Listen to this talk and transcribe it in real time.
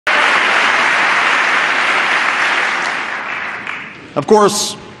Of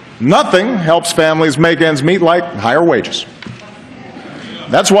course, nothing helps families make ends meet like higher wages.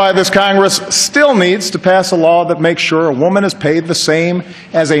 That's why this Congress still needs to pass a law that makes sure a woman is paid the same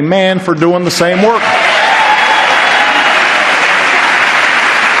as a man for doing the same work.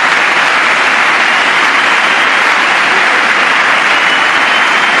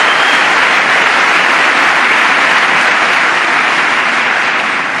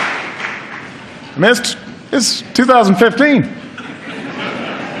 I mean, it's 2015.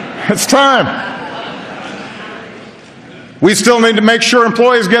 It's time. We still need to make sure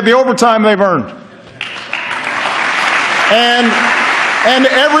employees get the overtime they've earned. And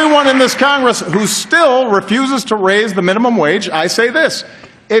everyone in this Congress who still refuses to raise the minimum wage, I say this: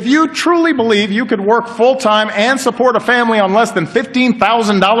 if you truly believe you could work full-time and support a family on less than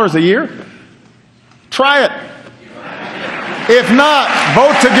 $15,000 a year, try it. If not,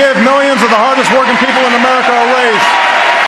 vote to give millions of the hardest working